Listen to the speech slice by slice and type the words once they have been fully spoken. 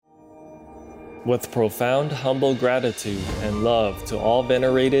With profound humble gratitude and love to all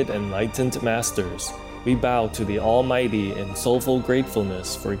venerated enlightened masters, we bow to the Almighty in soulful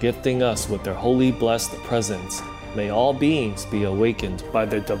gratefulness for gifting us with their holy blessed presence. May all beings be awakened by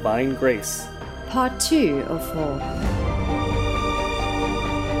their divine grace. Part 2 of 4.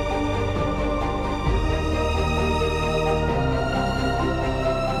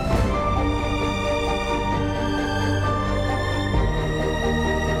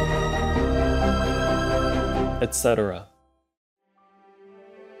 Etc.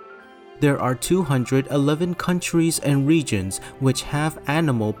 There are 211 countries and regions which have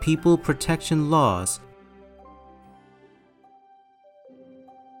animal people protection laws.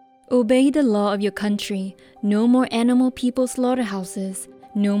 Obey the law of your country. No more animal people slaughterhouses.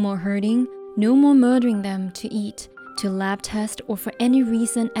 No more hurting. No more murdering them to eat, to lab test, or for any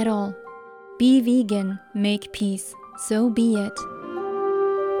reason at all. Be vegan. Make peace. So be it.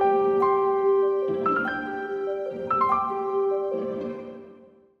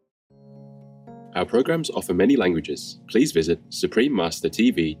 Our programs offer many languages. Please visit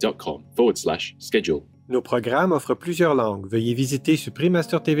suprememastertv.com/schedule. Nos programas offrent plusieurs langues. Veuillez visiter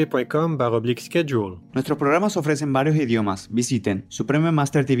suprememastertv.com/schedule. Nuestros programas ofrecen varios idiomas. Visiten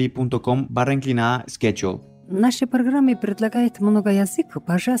suprememastertv.com/schedule. Наши программы предлагают много языков.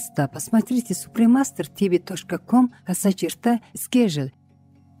 Пожалуйста, посмотрите suprememastertv.com/schedule.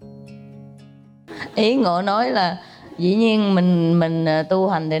 Ý ngộ nói là dĩ nhiên mình tu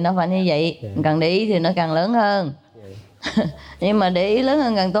hành thì nó phải như vậy, càng để ý thì nó càng lớn hơn. Nhưng mà để ý lớn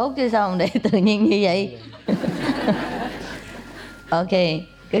hơn càng tốt chứ sao mà để tự nhiên như vậy. Ok,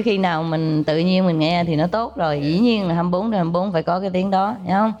 cứ khi nào mình tự nhiên mình nghe thì nó tốt rồi. Dĩ nhiên là 24 thì 24 phải có cái tiếng đó,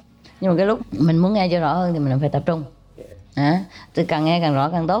 hiểu không? Nhưng mà cái lúc mình muốn nghe cho rõ hơn thì mình phải tập trung. Thì càng nghe càng rõ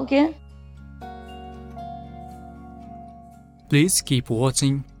càng tốt chứ. Please keep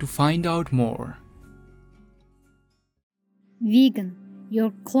watching to find out more. Vegan.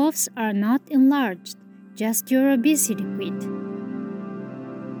 Your clothes are not enlarged, just your obesity quit.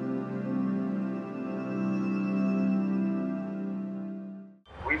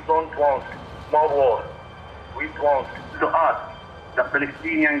 We don't want more war. We want to ask the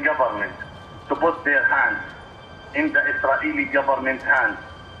Palestinian government to put their hands in the Israeli government's hands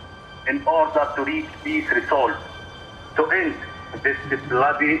in order to reach peace resolve, to end this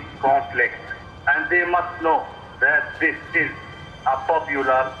bloody conflict. And they must know that this is a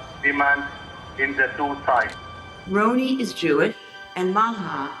popular demand in the two sides. Roni is Jewish and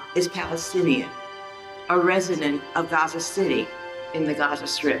Maha is Palestinian, a resident of Gaza City in the Gaza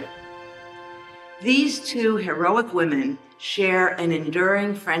Strip. These two heroic women share an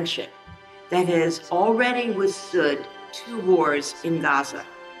enduring friendship that has already withstood 2 wars in Gaza.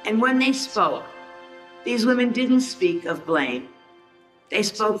 And when they spoke, these women didn't speak of blame. They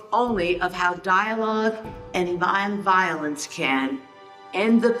spoke only of how dialogue and violence can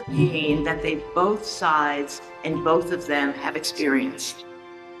end the pain that both sides and both of them have experienced.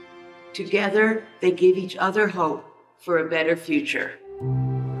 Together, they give each other hope for a better future.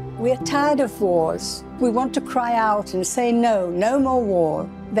 We're tired of wars. We want to cry out and say no more war.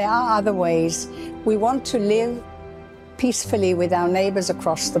 There are other ways. We want to live peacefully with our neighbors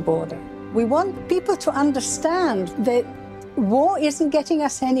across the border. We want people to understand that war isn't getting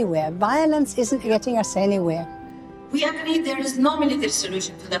us anywhere. Violence isn't getting us anywhere. We agree there is no military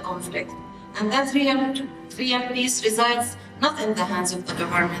solution to the conflict, and that real peace resides not in the hands of the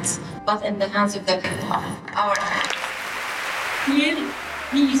governments, but in the hands of the people. Our hands. Here,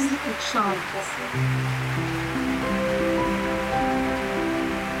 peace shall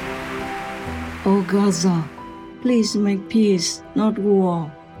O Gaza, please make peace, not war.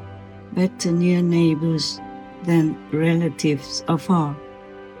 Better near neighbors than relatives afar.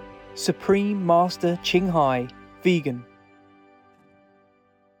 Supreme Master Ching Hai, Vegan.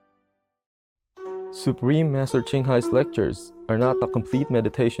 Supreme Master Ching Hai's lectures are not a complete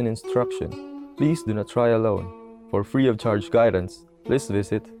meditation instruction. Please do not try alone. For free of charge guidance, please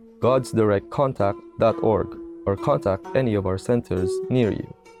visit godsdirectcontact.org or contact any of our centers near you.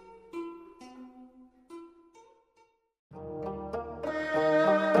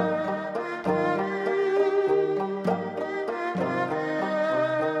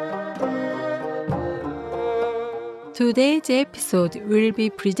 Today's episode will be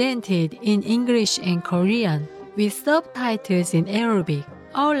presented in English and Korean with subtitles in Arabic,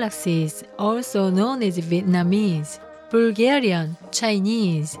 Aulacese, also known as Vietnamese, Bulgarian,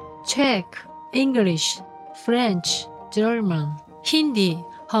 Chinese, Czech, English, French, German, Hindi,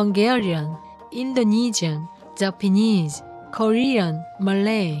 Hungarian, Indonesian, Japanese, Korean,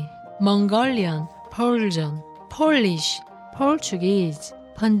 Malay, Mongolian, Persian, Polish, Portuguese,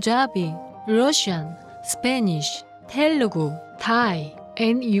 Punjabi, Russian, Spanish, Telugu, Thai,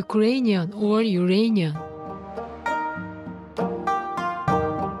 and Ukrainian or Uranian.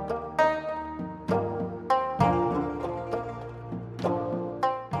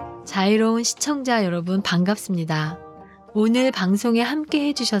 자유로운 시청자 여러분 반갑습니다. 오늘 방송에 함께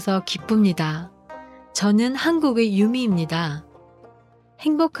해주셔서 기쁩니다. 저는 한국의 유미입니다.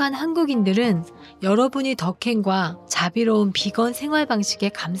 행복한 한국인들은 여러분이 덕행과 자비로운 비건 생활 방식에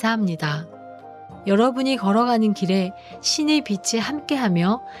감사합니다. 여러분이 걸어가는 길에 신의 빛이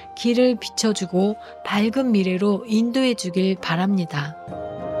함께하며 길을 비춰주고 밝은 미래로 인도해 주길 바랍니다.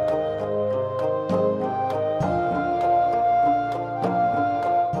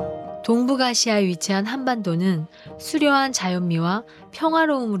 동북아시아에 위치한 한반도는 수려한 자연미와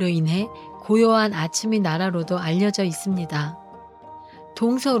평화로움으로 인해 고요한 아침의 나라로도 알려져 있습니다.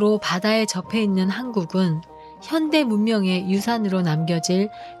 동서로 바다에 접해 있는 한국은 현대 문명의 유산으로 남겨질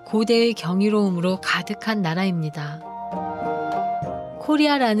고대의 경이로움으로 가득한 나라입니다.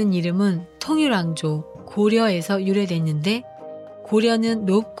 코리아라는 이름은 통일왕조, 고려에서 유래됐는데 고려는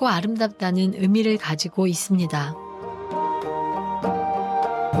높고 아름답다는 의미를 가지고 있습니다.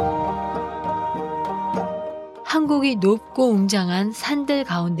 한국이 높고 웅장한 산들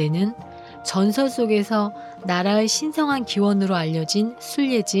가운데는 전설 속에서 나라의 신성한 기원으로 알려진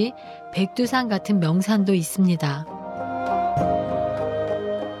순례지 백두산 같은 명산도 있습니다.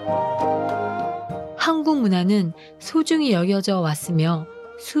 한국 문화는 소중히 여겨져 왔으며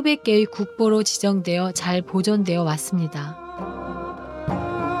수백 개의 국보로 지정되어 잘 보존되어 왔습니다.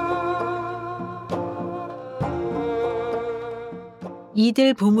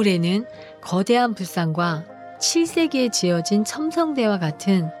 이들 보물에는 거대한 불상과 7세기에 지어진 첨성대와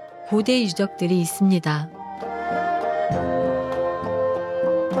같은 고대 유적들이 있습니다.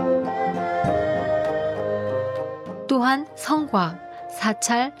 또한 성곽,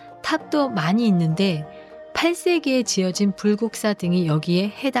 사찰, 탑도 많이 있는데 8세기에 지어진 불국사 등이 여기에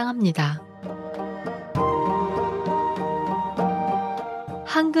해당합니다.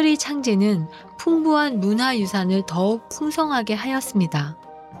 한글의 창제는 풍부한 문화유산을 더욱 풍성하게 하였습니다.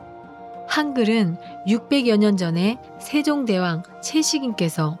 한글은 600여 년 전에 세종대왕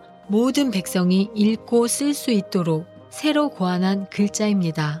채식인께서 모든 백성이 읽고 쓸 수 있도록 새로 고안한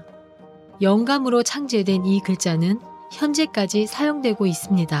글자입니다. 영감으로 창제된 이 글자는 현재까지 사용되고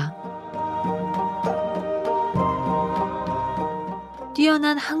있습니다.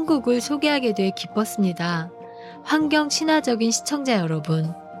 뛰어난 한국을 소개하게 돼 기뻤습니다. 환경 친화적인 시청자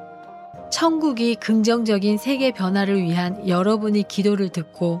여러분, 천국이 긍정적인 세계 변화를 위한 여러분의 기도를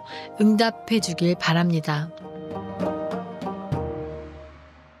듣고 응답해 주길 바랍니다.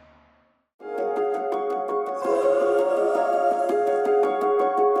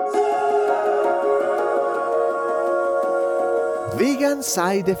 Vegan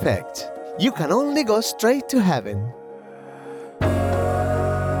side effect. You can only go straight to heaven.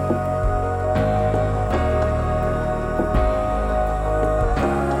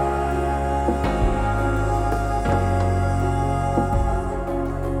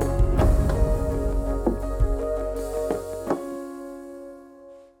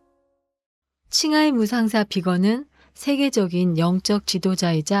 칭하이 무상사 비건은 세계적인 영적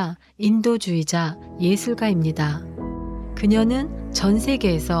지도자이자 인도주의자 예술가입니다. 그녀는 전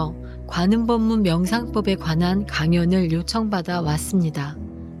세계에서 관음법문 명상법에 관한 강연을 요청받아 왔습니다.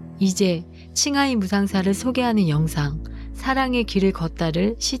 이제 칭하이 무상사를 소개하는 영상 사랑의 길을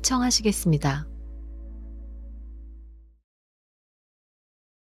걷다를 시청하시겠습니다.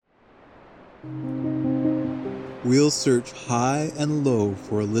 We'll search high and low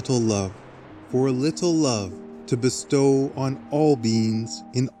for a little love to bestow on all beings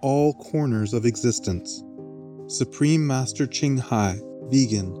in all corners of existence. Supreme Master Ching Hai,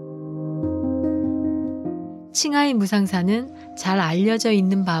 Vegan. 칭하이 무상사는 잘 알려져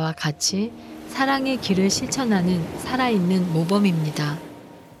있는 바와 같이 사랑의 길을 실천하는 살아있는 모범입니다.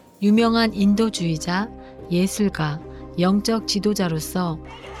 유명한 인도주의자, 예술가, 영적 지도자로서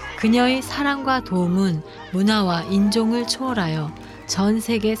그녀의 사랑과 도움은 문화와 인종을 초월하여 전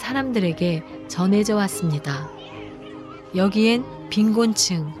세계 사람들에게 전해져 왔습니다. 여기엔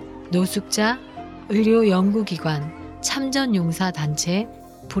빈곤층, 노숙자, 의료연구기관, 참전용사단체,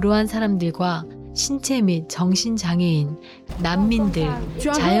 불우한 사람들과 신체 및 정신장애인, 난민들,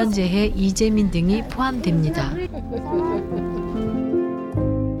 자연재해 이재민 등이 포함됩니다.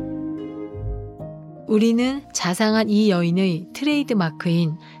 우리는 자상한 이 여인의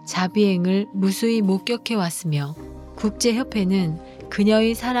트레이드마크인 자비행을 무수히 목격해 왔으며 국제협회는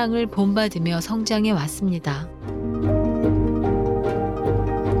그녀의 사랑을 본받으며 성장해 왔습니다.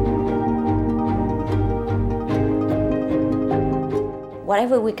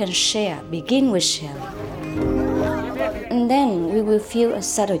 Whatever we can share, begin with sharing. And then we will feel a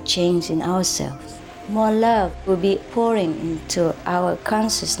subtle change in ourselves. More love will be pouring into our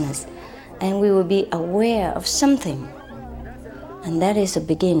consciousness, and we will be aware of something. And that is a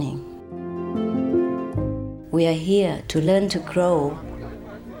beginning. We are here to learn to grow,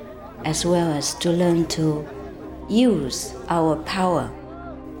 as well as to learn to use our power,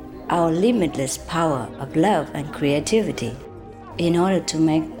 our limitless power of love and creativity, in order to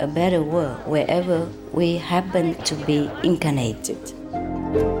make a better world wherever we happen to be incarnated.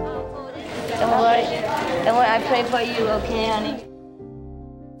 Don't worry, I pray for you, okay, honey?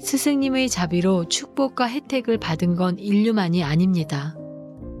 스승님의 자비로 축복과 혜택을 받은 건 인류만이 아닙니다.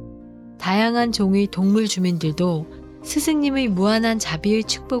 다양한 종의 동물 주민들도 스승님의 무한한 자비의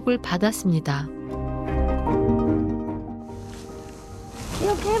축복을 받았습니다. You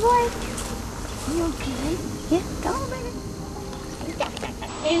okay, boy? You okay? Yeah, come on, baby.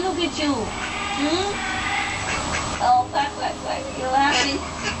 Hey, look at you. Oh, quack. You happy?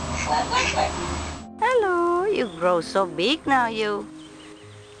 Quack. Hello, you grow so big now, you.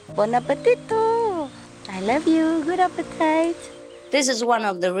 Bon appetito. I love you. Good appetite. This is one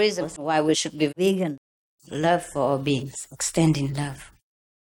of the reasons why we should be vegan. Love for all beings, extending love.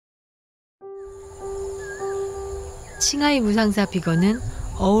 칭하이 무상사 비건은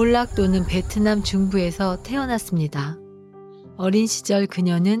어울락 또는 베트남 중부에서 태어났습니다. 어린 시절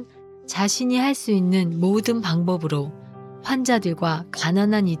그녀는 자신이 할 수 있는 모든 방법으로 환자들과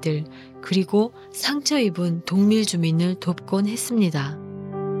가난한 이들 그리고 상처 입은 동밀 주민을 돕곤 했습니다.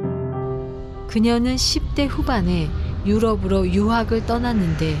 그녀는 10대 후반에 유럽으로 유학을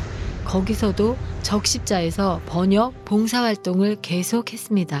떠났는데 거기서도 적십자에서 번역, 봉사활동을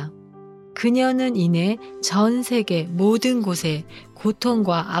계속했습니다. 그녀는 이내 전 세계 모든 곳에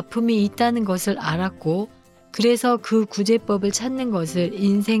고통과 아픔이 있다는 것을 알았고 그래서 그 구제법을 찾는 것을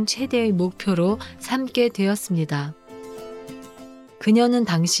인생 최대의 목표로 삼게 되었습니다. 그녀는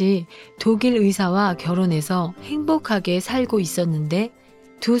당시 독일 의사와 결혼해서 행복하게 살고 있었는데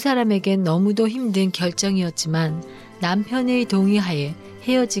두 사람에겐 너무도 힘든 결정이었지만 남편의 동의하에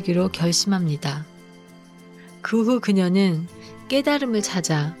헤어지기로 결심합니다. 그 후 그녀는 깨달음을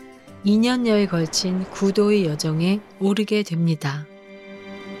찾아 2년여에 걸친 구도의 여정에 오르게 됩니다.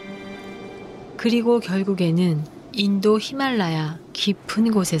 그리고 결국에는 인도 히말라야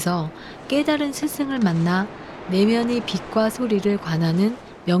깊은 곳에서 깨달은 스승을 만나 내면의 빛과 소리를 관하는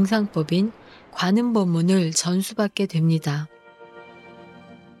명상법인 관음법문을 전수받게 됩니다.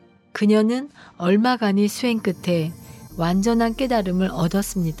 그녀는 얼마간의 수행 끝에 완전한 깨달음을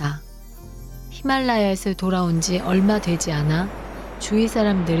얻었습니다. 히말라야에서 돌아온 지 얼마 되지 않아 주위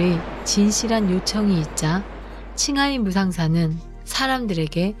사람들의 진실한 요청이 있자 칭하이 무상사는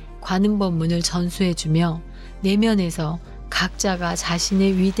사람들에게 관음법문을 전수해주며 내면에서 각자가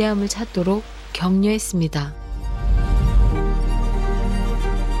자신의 위대함을 찾도록 격려했습니다.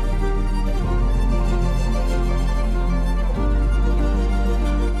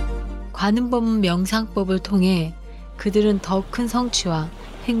 관음법문 명상법을 통해 그들은 더 큰 성취와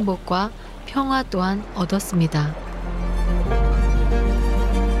행복과 평화 또한 얻었습니다.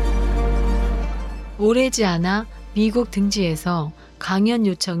 오래지 않아 미국 등지에서 강연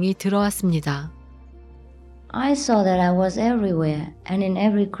요청이 들어왔습니다. I saw that I was everywhere and in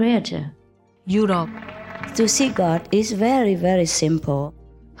every creature. 유럽. To see God is very, very simple.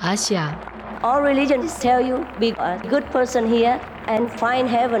 아시아. All religions tell you be a good person here and find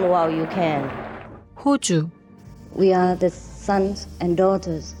heaven while you can. 호주. We are the sons and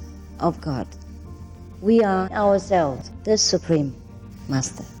daughters of God. We are ourselves the Supreme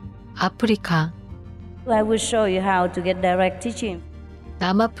Master. 아프리카. I will show you how to get direct teaching.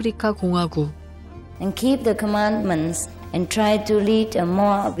 남아프리카 공화국. And keep the commandments and try to lead a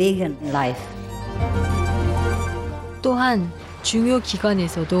more vegan life. 또한 중요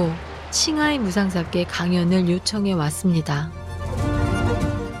기관에서도 칭하이 무상사께 강연을 요청해 왔습니다.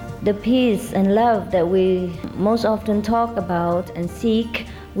 The peace and love that we most often talk about and seek,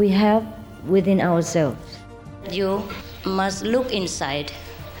 we have within ourselves. You must look inside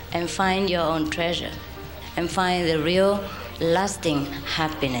and find your own treasure and find the real lasting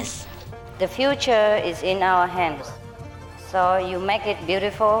happiness. The future is in our hands. So you make it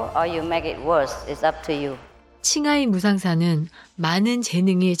beautiful or you make it worse. It's up to you. 칭하이 무상사는 많은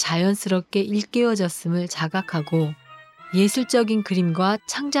재능이 자연스럽게 일깨워졌음을 자각하고 예술적인 그림과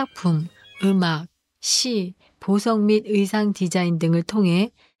창작품, 음악, 시, 보석 및 의상 디자인 등을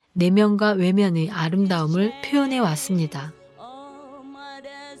통해 내면과 외면의 아름다움을 표현해 왔습니다.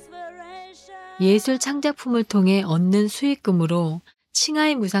 예술 창작품을 통해 얻는 수익금으로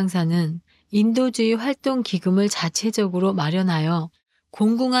칭하이 무상사는 인도주의 활동 기금을 자체적으로 마련하여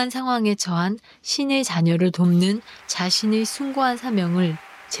공공한 상황에 처한 신의 자녀를 돕는 자신의 숭고한 사명을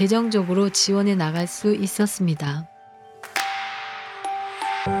재정적으로 지원해 나갈 수 있었습니다.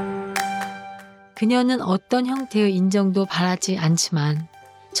 그녀는 어떤 형태의 인정도 바라지 않지만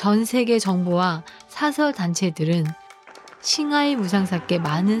전 세계 정부와 사설 단체들은 칭하이 무상사께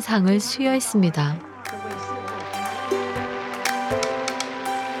많은 상을 수여했습니다.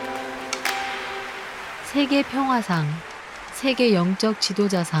 세계 평화상, 세계 영적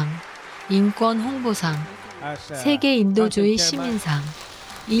지도자상, 인권 홍보상, 세계 인도주의 시민상,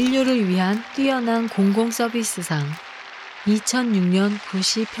 인류를 위한 뛰어난 공공 서비스상, 2006년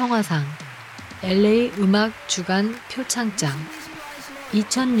구시 평화상, LA 음악 주간 표창장,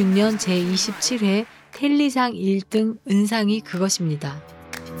 2006년 제27회 텔리상 1등 은상이 그것입니다.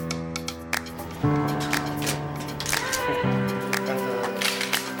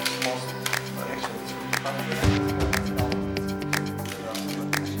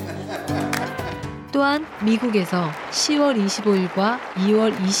 또한 미국에서 10월 25일과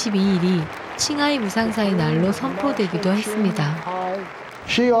 2월 22일이 칭하이 무상사의 날로 선포되기도 했습니다.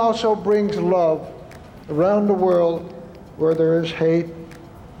 She also brings love around the world where there is hate.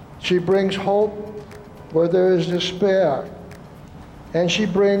 She brings hope where there is despair. And she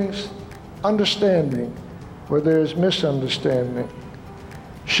brings understanding where there is misunderstanding.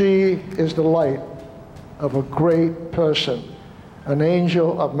 She is the light of a great person, an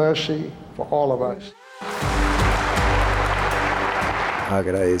angel of mercy for all of us.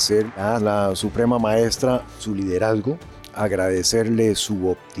 Agradecer a la Suprema Maestra su liderazgo, agradecerle su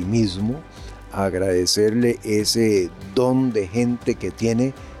optimismo, agradecerle ese don de gente que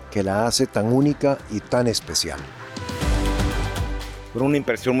tiene que la hace tan única y tan especial. Fue una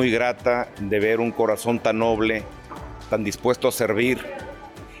impresión muy grata de ver un corazón tan noble, tan dispuesto a servir.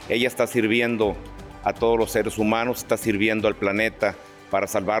 Ella está sirviendo a todos los seres humanos, está sirviendo al planeta para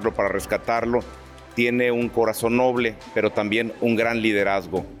salvarlo, para rescatarlo. Tiene un corazón noble, pero también un gran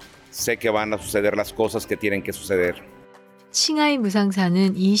liderazgo. Sé que van a suceder las cosas que tienen que suceder. 칭하이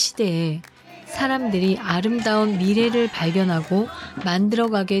무상사는 이 시대에 사람들이 아름다운 미래를 발견하고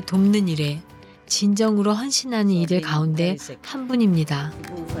만들어가게 돕는 일에 진정으로 헌신하는 이들 가운데 한 분입니다.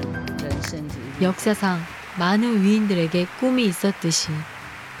 역사상 많은 위인들에게 꿈이 있었듯이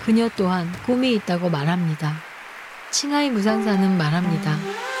그녀 또한 꿈이 있다고 말합니다. 칭하이 무상사는 말합니다.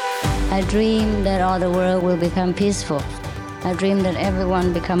 I dream that all the world will become peaceful. I dream that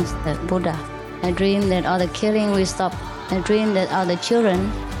everyone becomes the Buddha. I dream that all the killing will stop. I dream that all the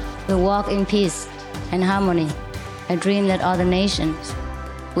children will walk in peace and harmony. I dream that all the nations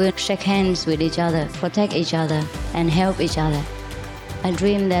will shake hands with each other, protect each other, and help each other. I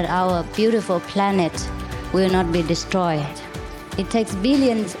dream that our beautiful planet will not be destroyed. It takes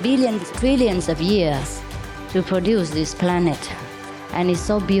billions, trillions of years to produce this planet. And it's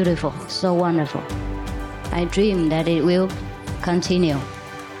so beautiful, so wonderful. I dream that it will continue,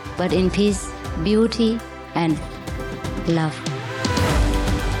 but in peace, beauty, and love.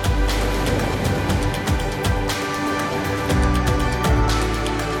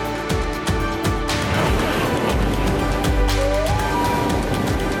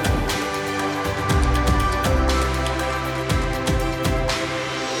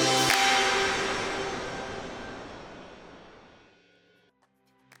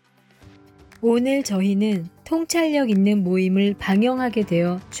 오늘 저희는 통찰력 있는 모임을 방영하게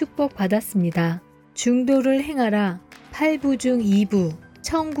되어 축복받았습니다. 중도를 행하라 8부 중 2부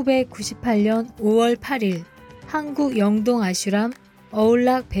 1998년 5월 8일 한국 영동 아슈람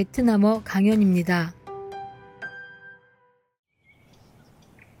어울락 베트남어 강연입니다.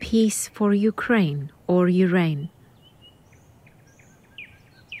 Peace for Ukraine or Ukraine.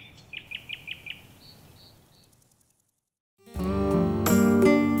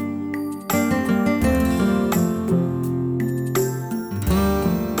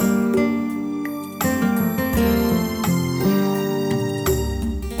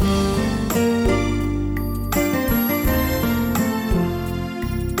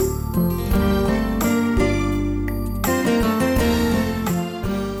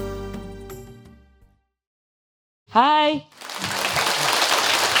 Hi.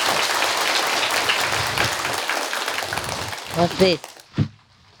 What's this?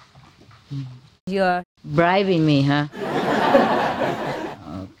 You're bribing me, huh?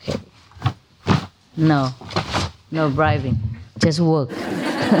 Okay. No bribing. Just work.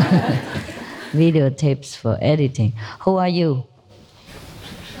 Videotapes for editing. Who are you?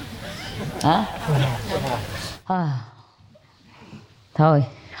 Hả? Thôi,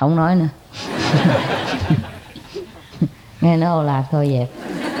 không nói nữa. Nghe nó ồ lạc thôi dẹp.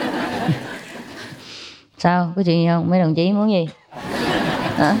 Sao? Có chuyện gì không? Mấy đồng chí muốn gì?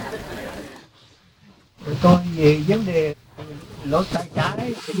 Hả? Tôi về vấn đề lỗ tai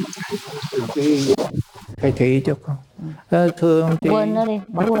trái cái thị cho con. Thường thì Quên nó đi,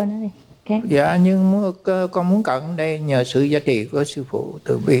 bỏ quên nó đi. Okay. Dạ, nhưng con muốn cận đây nhờ sự giá trị của sư phụ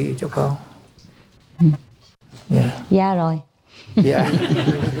từ bi cho con. Dạ. Dạ rồi. Dạ.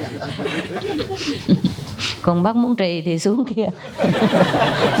 Còn bác muốn trì thì xuống kia.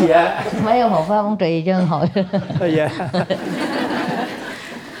 Dạ. Mấy ông hộ pháp muốn trì cho hội. Dạ.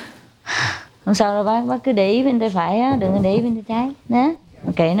 Không sao đâu bác cứ để ý bên tay phải á, đừng có để ý bên tay trái. Nè,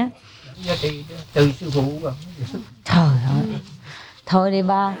 kệ nó. Giá trị từ sư phụ rồi. Trời ơi. Thôi đi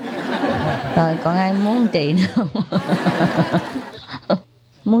ba. Rồi còn ai muốn trị nữa không?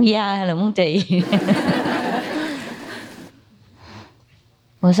 Muốn da hay là muốn trị?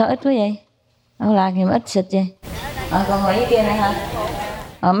 Ủa sao ít quá vậy? Âu Lạc thì mà ít xịt vậy? Còn mấy kia này hả?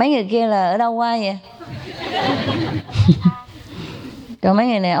 Mấy người kia là ở đâu qua vậy? Còn mấy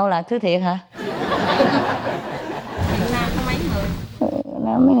người này Âu Lạc thứ thiệt hả?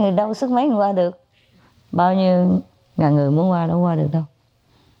 Mấy người đâu sức mấy người qua được? Bao nhiêu ngàn người muốn qua đâu qua được đâu.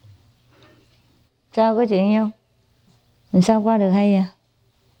 Sao có chuyện gì không? Mình sao qua được hay vậy?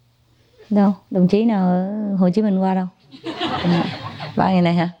 Đâu, đồng chí nào ở Hồ Chí Minh qua đâu? 3 ngày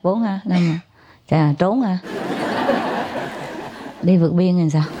này hả? 4 hả? 5 hả? Chà, trốn hả? Đi vượt biên hay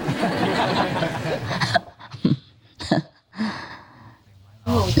sao?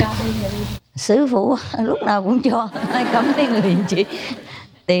 Sư phụ lúc nào cũng cho, ai cấm mấy người chị.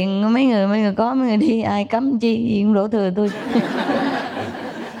 Tiền mấy người có, mấy người đi, ai cấm chi gì cũng đổ thừa tôi.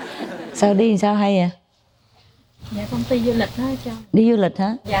 Sao đi sao hay à? Dạ công ty du lịch hết cho. Đi du lịch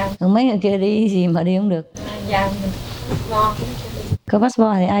hả? Dạ. Còn mấy người kia đi gì mà đi không được? Dạ mình lo. Có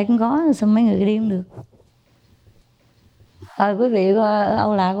passport thì ai cũng có, sao mấy người kia đi không được? Quý vị qua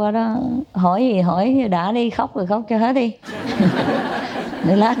Âu Lạc qua đó hỏi gì hỏi, đã đi khóc rồi khóc cho hết đi.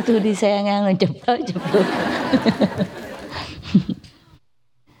 Để lát tôi đi xe ngang rồi chụp tới chụp được.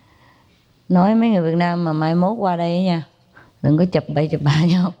 Nói mấy người Việt Nam mà mai mốt qua đây nha, đừng có chụp bậy chụp bạ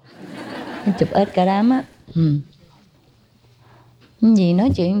nhau. Chụp ít cả đám á. Gì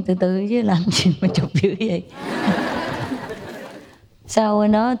nói chuyện từ từ chứ làm gì mà chụp dữ vậy. Sao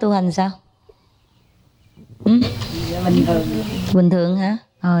bên đó tu hành sao? Bình thường. Bình thường hả?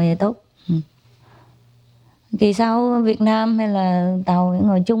 Vậy tốt. Kỳ sau Việt Nam hay là tàu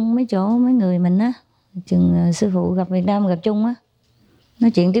ngồi chung mấy chỗ mấy người mình á, chừng sư phụ gặp Việt Nam gặp chung á,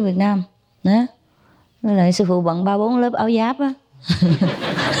 nói chuyện tiếng Việt Nam đó. Với lại sư phụ bận 3-4 lớp áo giáp á.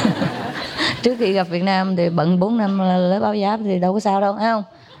 Trước khi gặp Việt Nam thì bận 4-5 lớp áo giáp thì đâu có sao đâu, thấy không?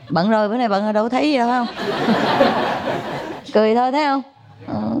 Bận rồi, bữa nay bận rồi đâu có thấy gì đâu, không? Cười thôi, thấy không?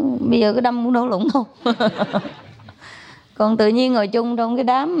 Bây giờ cái đâm cũng đâu lụng đâu. Còn tự nhiên ngồi chung trong cái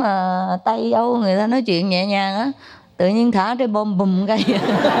đám mà Tây Âu người ta nói chuyện nhẹ nhàng á, tự nhiên thả cái bom bùm cây.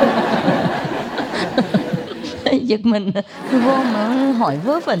 Giật mình, vô mà hỏi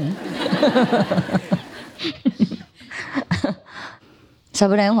vớ vẩn. Sao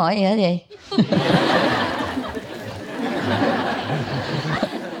bữa nay không hỏi gì hết vậy?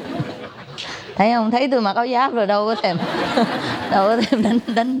 Thấy không? Thấy tôi mặc áo giáp rồi đâu có thèm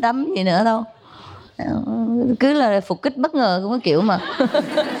đánh đấm gì nữa đâu. Cứ là phục kích bất ngờ, cũng có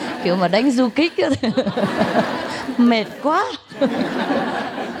kiểu mà đánh du kích á. Mệt quá.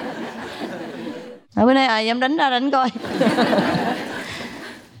 Bữa nay ai dám đánh ra đánh coi.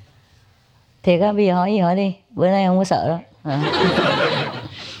 Thiệt á, bây giờ hỏi gì hỏi đi, bữa nay không có sợ đâu.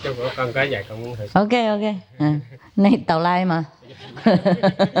 Con có vậy con muốn thử. Ok. Này tàu lai mà.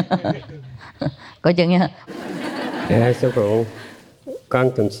 Coi chừng nha. Sư phụ,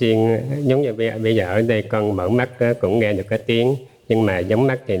 con thường xuyên giống như bây giờ ở đây con mở mắt cũng nghe được cái tiếng, nhưng mà nhắm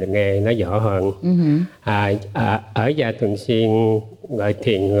mắt thì nghe nó rõ hơn. Ở gia thường xuyên gọi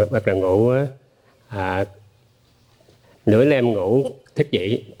thiền hoặc là ngủ, nửa đêm ngủ thức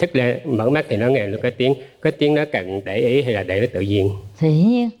dậy, thức lên mở mắt thì nó nghe được cái tiếng đó cần để ý hay là để nó tự nhiên? Thì dĩ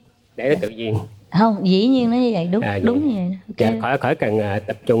nhiên. Để nó tự nhiên. Không, dĩ nhiên nó như vậy, đúng như vậy. Okay. Dạ, khỏi cần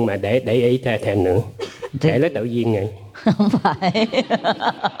tập trung mà để ý thêm nữa. Để nó tự nhiên vậy. Không phải.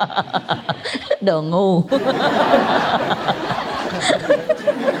 Đồ ngu.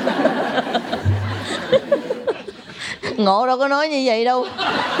 Ngộ đâu có nói như vậy đâu.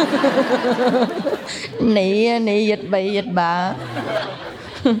 Nị dịch bậy dịch bạ.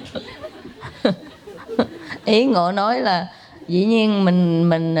 Ý Ngộ nói là dĩ nhiên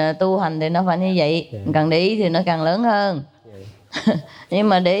mình tu hành thì nó phải như vậy. Càng để ý thì nó càng lớn hơn. Nhưng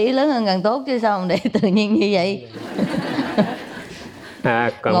mà để ý lớn hơn càng tốt chứ sao mà để tự nhiên như vậy.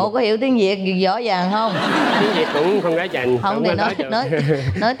 Còn Ngộ có hiểu tiếng Việt rõ ràng không? tiếng Việt cũng không có dành. Không thì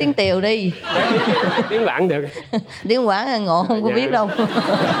nói tiếng Tiều đi. Tiếng Quảng được. Tiếng Quảng là Ngộ không có biết đâu.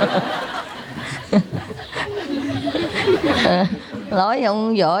 Nói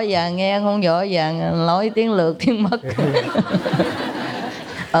không rõ ràng, nghe không rõ ràng, nói tiếng lược tiếng mất.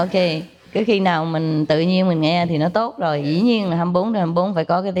 Ok, cứ khi nào mình tự nhiên mình nghe thì nó tốt rồi. Dĩ nhiên là 24/24 phải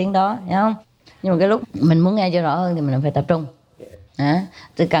có cái tiếng đó, hiểu không? Nhưng mà cái lúc mình muốn nghe cho rõ hơn thì mình phải tập trung.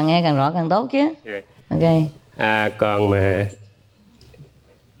 Thì càng nghe càng rõ càng tốt chứ. Ok. Còn mà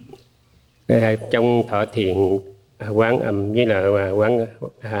trong thọ thiền quán âm với là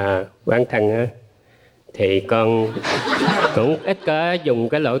quán thân á, thì con cũng ít có dùng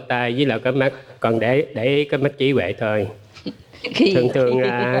cái lỗ tai với là cái mắt, còn để cái mắt trí huệ thôi. Thường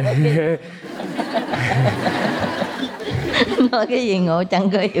nói cái gì Ngộ chẳng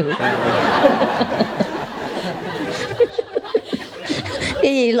có hiểu.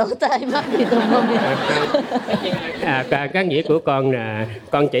 Cái gì lỗ tai mắt thì tôi không biết. Cái nghĩa của con là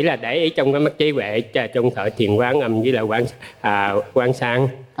con chỉ là để ý trong cái mắt trí huệ trong thọ thiền quán âm với là quán sáng.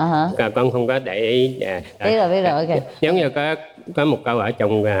 Con không có để ý. Biết rồi, ok. Giống như có một câu ở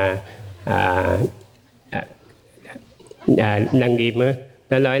trong Lăng Nghiêm á,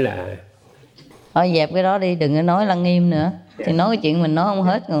 nó nói là thôi dẹp cái đó đi, đừng có nói Lăng Nghiêm nữa. Thì nói cái chuyện mình nói không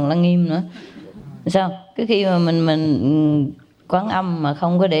hết còn Lăng Nghiêm nữa. Sao? Cái khi mà mình quán âm mà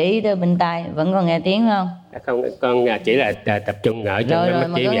không có để ý tới bên tai vẫn còn nghe tiếng không? Không, con chỉ là tập trung ở trong cái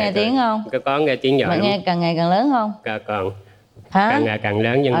mắt trí huệ. Có nghe tiếng không? Có nghe tiếng nhỏ. Mà nghe càng ngày càng lớn không? Còn càng ngày càng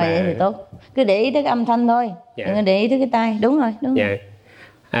lớn nhưng mà vậy thì tốt. Cứ để ý tới cái âm thanh thôi. Đừng có để ý tới cái tai. Đúng rồi.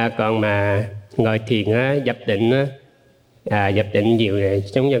 Còn mà ngồi thiền á, nhập định á, nhập định nhiều này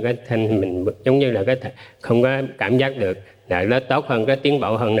giống như cái thanh mình giống như là cái không có cảm giác được, là nó tốt hơn, cái tiến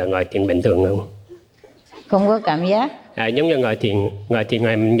bộ hơn là ngồi thiền bình thường không? Không có cảm giác. Giống như ngồi thiền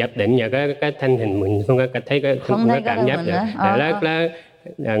ngoài mình nhập định và cái thanh hình mình không có thấy không có cảm giác được.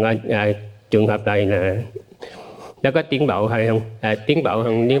 Ngồi trường hợp này là nó có tiến bộ hay không? Tiến bộ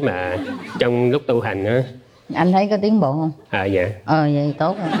hơn nếu mà trong lúc tu hành á. Anh thấy có tiến bộ không? Dạ. Vậy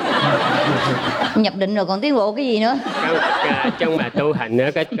tốt rồi. Nhập định rồi còn tiến bộ cái gì nữa? Trong mà tu hành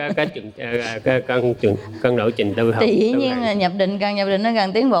á, con lộ trình tu học. Thì dĩ nhiên là nhập định nó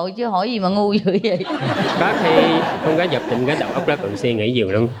càng tiến bộ chứ, hỏi gì mà ngu dữ vậy? Có khi không có nhập định cái đầu óc đó còn suy nghĩ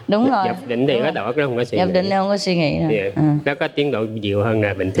nhiều lắm. Đúng rồi. Nhập định thì cái đầu óc đó không có suy nghĩ. Nhập định không có suy nghĩ nữa. Nó có tiến bộ nhiều hơn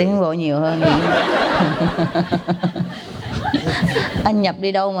là bình thường. Tiến bộ nhiều hơn. Anh nhập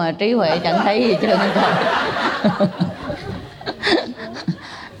đi đâu mà trí huệ chẳng thấy gì trơn cả.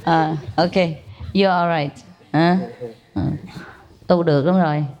 Ok, you're alright. Tu được lắm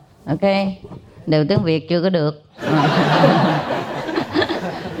rồi. Ok, đều tiếng Việt chưa có được.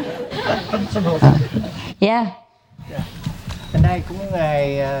 Hôm nay cũng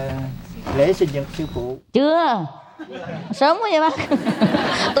ngày lễ sinh nhật sư phụ. Chưa, sớm quá vậy bác.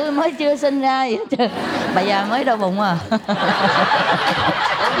 Tôi mới chưa sinh ra vậy chứ. Bà già mới đau bụng à.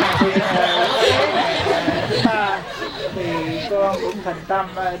 Thì con cũng thành tâm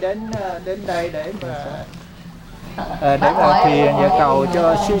đến đây để mà thiền và cầu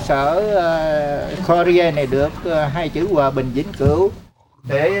cho xứ sở Korea này được hai chữ hòa bình vĩnh cửu,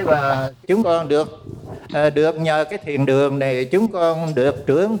 để mà chúng con được nhờ cái thiền đường này chúng con được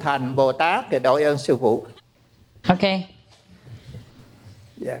trưởng thành Bồ Tát để đội ơn sư phụ. Ok.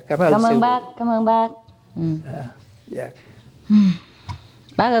 Cảm ơn sư bác. Cảm ơn bác.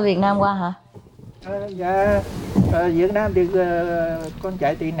 Bác ở Việt Nam qua hả? Việt Nam thì con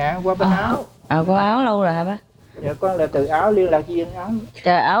chạy tị nạn qua bên Áo. Có Áo lâu rồi hả bác? Dạ con là từ Áo liên lạc viên Áo.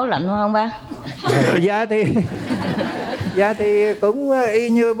 Trời, Áo lạnh không bác? Dạ thì cũng y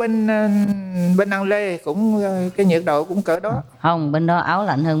như bên An Lê, cũng cái nhiệt độ cũng cỡ đó. Không, bên đó Áo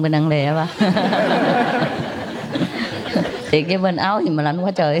lạnh hơn bên An Lê hả bác? Thì cái bên Áo thì mà lạnh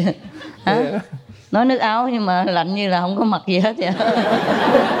quá trời. Hả? Nói nước Áo nhưng mà lạnh như là không có mặt gì hết vậy.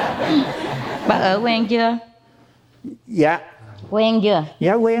 Bác ở quen chưa? Dạ. Quen chưa?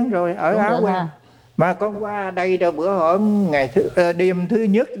 Dạ quen rồi, ở Áo quen. Mà con qua đây rồi bữa hôm đêm thứ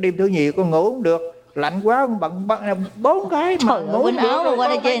nhất, đêm thứ nhì con ngủ không được, lạnh quá bằng 4 cái mà ngủ bên Áo mà qua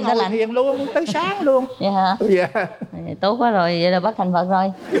đây chơi người ta lạnh thiền luôn tới sáng luôn. Vậy hả? Dạ. Tốt quá rồi, vậy là bác thành Phật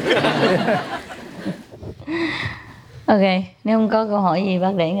rồi. Ok, nếu không có câu hỏi gì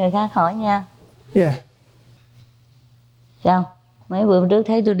bác để người khác hỏi nha. Dạ. Sao? Mấy bữa trước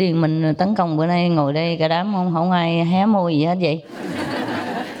thấy tôi điền mình tấn công, bữa nay ngồi đây cả đám không ai hé môi gì hết vậy?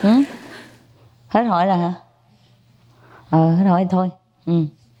 Hết hỏi là hả? Hết hỏi thôi.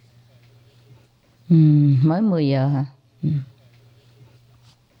 Mới 10 giờ hả?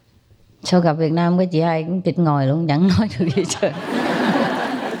 Sao gặp Việt Nam cái chị hai cũng chịch ngồi luôn, chẳng nói được gì trời.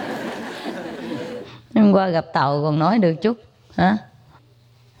 Hôm qua gặp Tàu còn nói được chút hả?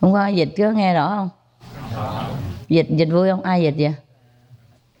 Hôm qua dịch có nghe rõ không? Dịch vui không? Ai dịch vậy?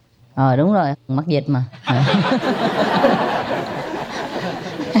 Đúng rồi, mắc dịch mà.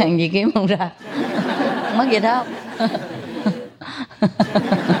 Hàng gì kiếm không ra. Mắc dịch không?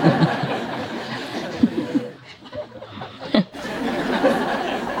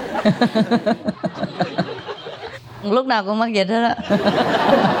 Lúc nào cũng mắc dịch hết á.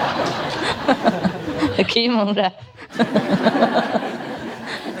 Kiếm không ra.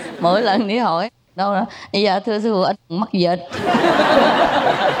 Mỗi lần đi hỏi đâu đó, dạ thưa sư phụ anh mắc dịch.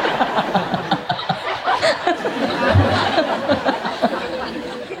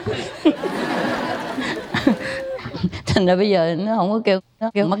 Thành ra bây giờ nó không có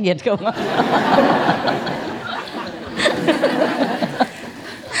kêu mắc dịch không á.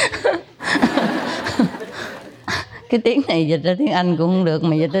 Cái tiếng này dịch ra tiếng Anh cũng không được,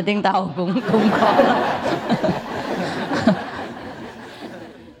 mà dịch ra tiếng Tàu cũng khó lắm.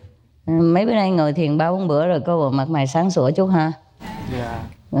 Mấy bữa nay ngồi thiền 3-4 bữa rồi, có bộ mặt mày sáng sủa chút ha.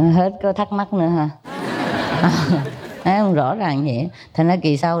 Hết có thắc mắc nữa ha. Thấy không, rõ ràng vậy. Thành ra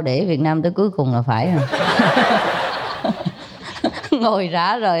kỳ sau để Việt Nam tới cuối cùng là phải rồi. Ngồi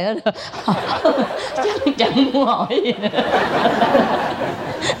rã rồi á, chẳng muốn hỏi gì nữa.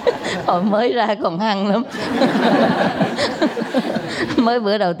 Hồi mới ra còn hăng lắm. Mới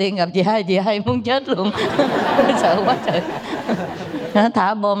bữa đầu tiên gặp chị hai muốn chết luôn. Sợ quá trời. Nó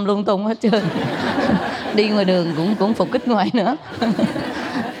thả bom lung tung hết trơn. Đi ngoài đường cũng phục kích ngoài nữa.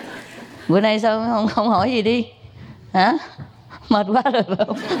 Bữa nay sao không hỏi gì đi hả? Mệt quá rồi phải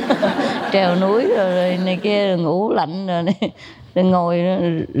không? Trèo núi rồi này kia, rồi ngủ lạnh rồi này, rồi ngồi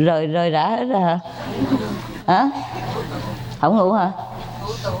rời rã hết ra hả? Hả? Không ngủ hả?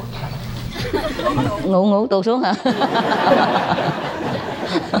 Ngủ tụt xuống hả?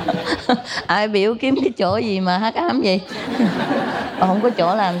 Ai biểu kiếm cái chỗ gì mà hắc ám vậy? Không có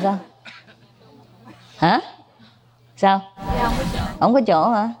chỗ làm sao? Hả? Sao? Không có chỗ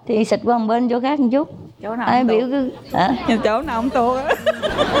hả? Thì xịt qua một bên chỗ khác một chút. Chỗ nào ai biểu cứ hả? Chỗ nào không tuột á.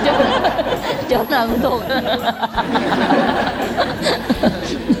 Chỗ nào không tuột.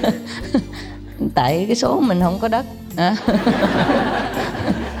 Tại cái số mình không có đất.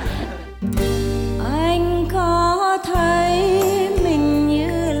 Anh có thấy mình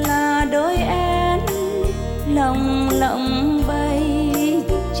như là đôi én lồng lộng bay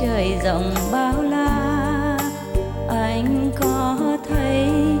trời rộng bao la. Anh có thấy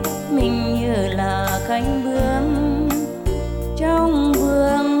mình như là cánh bướm trong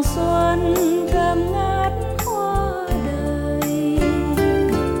vườn xuân thơm ngát hoa đời.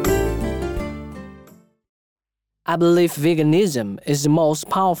 I believe veganism is the most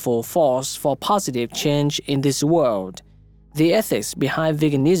powerful force for positive change in this world. The ethics behind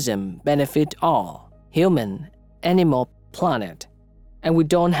veganism benefit all, human, animal, planet. And we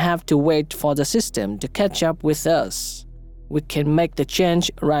don't have to wait for the system to catch up with us. We can make the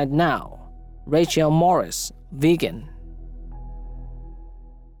change right now. Rachel Morris, vegan.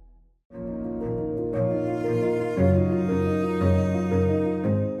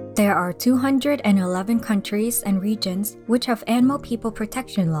 There are 211 countries and regions which have animal people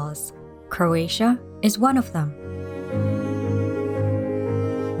protection laws. Croatia is one of them.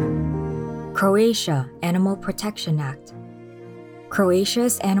 Croatia Animal Protection Act.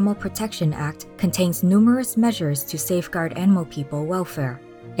 Croatia's Animal Protection Act contains numerous measures to safeguard animal people welfare.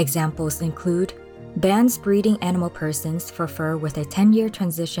 Examples include bans breeding animal persons for fur with a 10-year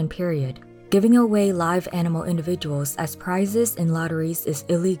transition period. Giving away live animal individuals as prizes in lotteries is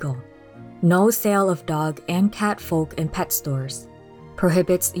illegal. No sale of dog and cat folk in pet stores.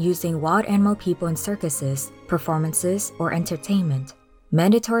 Prohibits using wild animal people in circuses, performances, or entertainment.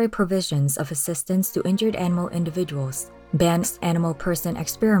 Mandatory provisions of assistance to injured animal individuals. Bans animal person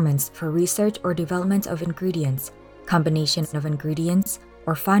experiments for research or development of ingredients, combination of ingredients,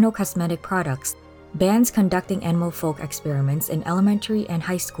 or final cosmetic products. Bans conducting animal folk experiments in elementary and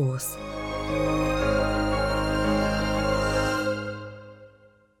high schools.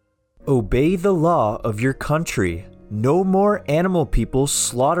 Obey the law of your country. No more animal people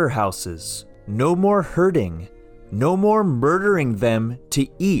slaughterhouses. No more hurting. No more murdering them to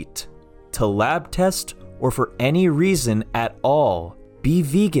eat, to lab test, or for any reason at all. Be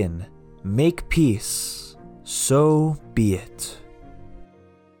vegan. Make peace. So be it.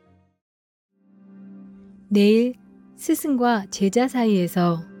 내일 스승과 제자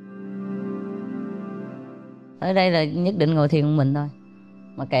사이에서 ở đây là nhất định ngồi thiền một mình thôi,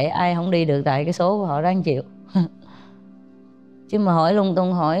 mà kệ ai không đi được tại cái số của họ ráng chịu. Chứ mà hỏi lung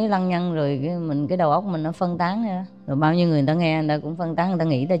tung, hỏi lăng nhăng rồi cái đầu óc mình nó phân tán nữa. Rồi bao nhiêu người ta nghe, người ta cũng phân tán, người ta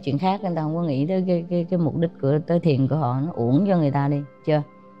nghĩ tới chuyện khác, người ta không có nghĩ tới cái mục đích của tới thiền của họ. Nó uổng cho người ta đi, chưa?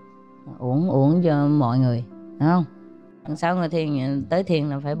 Uổng cho mọi người, đúng không? Sau người thiền, tới thiền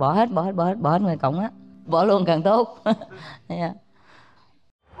là phải bỏ hết ngoài cổng á. Bỏ luôn càng tốt. Yeah.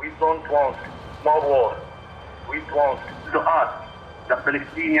 We don't want more war. We want to ask the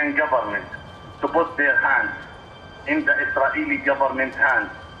Palestinian government to put their hands in the Israeli government's hands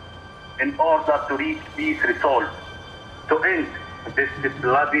in order to reach peace resolve, to end this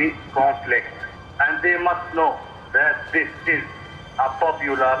bloody conflict. And they must know that this is a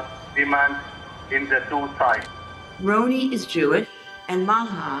popular demand in the two sides. Roni is Jewish and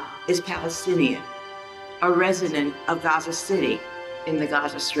Maha is Palestinian, a resident of Gaza City in the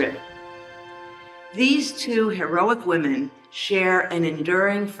Gaza Strip. These two heroic women share an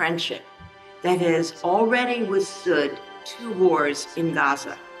enduring friendship that has already withstood 2 wars in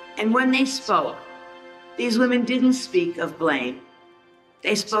Gaza. And when they spoke, these women didn't speak of blame.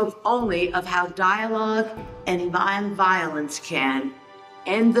 They spoke only of how dialogue and violence can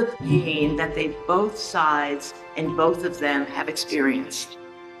end the pain that both sides and both of them have experienced.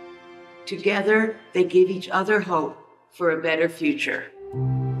 Together, they give each other hope for a better future.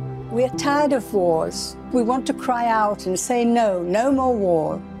 We're tired of wars. We want to cry out and say no, no more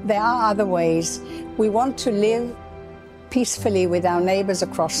war. There are other ways. We want to live peacefully with our neighbors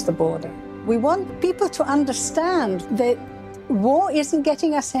across the border. We want people to understand that war isn't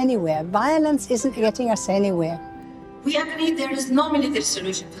getting us anywhere. Violence isn't getting us anywhere. We agree there is no military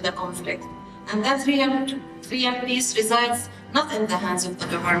solution to the conflict, and that real peace resides not in the hands of the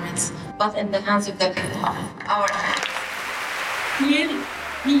governments, but in the hands of the people. Our Here,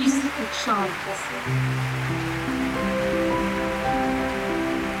 peace shines.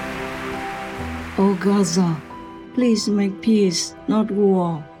 O Gaza, please make peace, not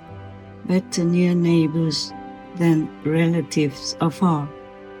war. Better near neighbors than relatives afar.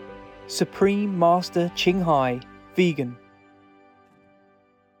 Supreme Master Ching Hai, vegan.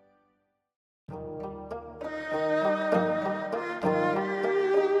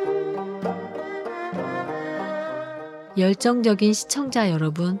 열정적인 시청자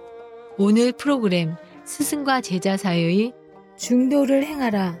여러분, 오늘 프로그램 스승과 제자 사이의 중도를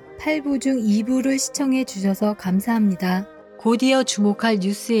행하라 8부 중 2부를 시청해 주셔서 감사합니다. 곧이어 주목할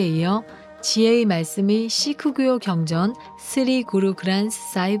뉴스에 이어 지혜의 말씀의 시크교요 경전 스리 구루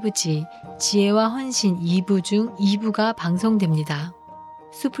그란스 사이브지 지혜와 헌신 2부 중 2부가 방송됩니다.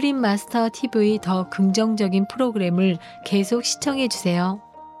 수프림 마스터 TV의 더 긍정적인 프로그램을 계속 시청해 주세요.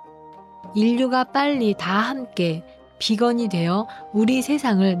 인류가 빨리 다 함께 비건이 되어 우리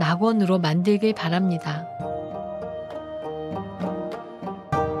세상을 낙원으로 만들길 바랍니다.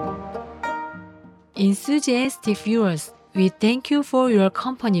 Enthusiastic viewers, we thank you for your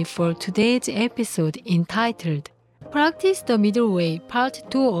company for today's episode entitled Practice the Middle Way Part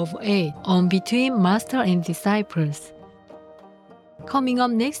 2 of 8 on Between Master and Disciples. Coming up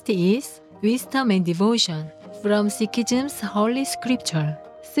next is Wisdom and Devotion from Sikhism's Holy Scripture.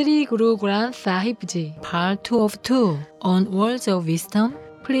 Sri Guru Granth Sahib Ji, Part 2 of 2 on Words of Wisdom.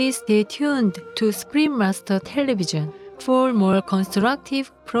 Please stay tuned to Supreme Master Television for more constructive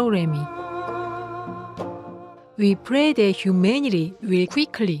programming. We pray that humanity will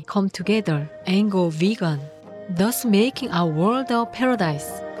quickly come together and go vegan, thus making our world a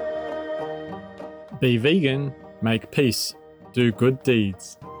paradise. Be vegan, make peace, do good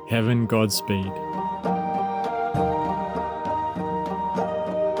deeds. Heaven Godspeed.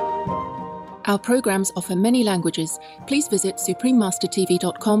 Our programs offer many languages. Please visit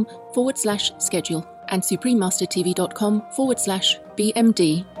suprememastertv.com/schedule and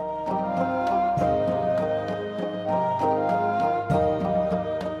suprememastertv.com/BMD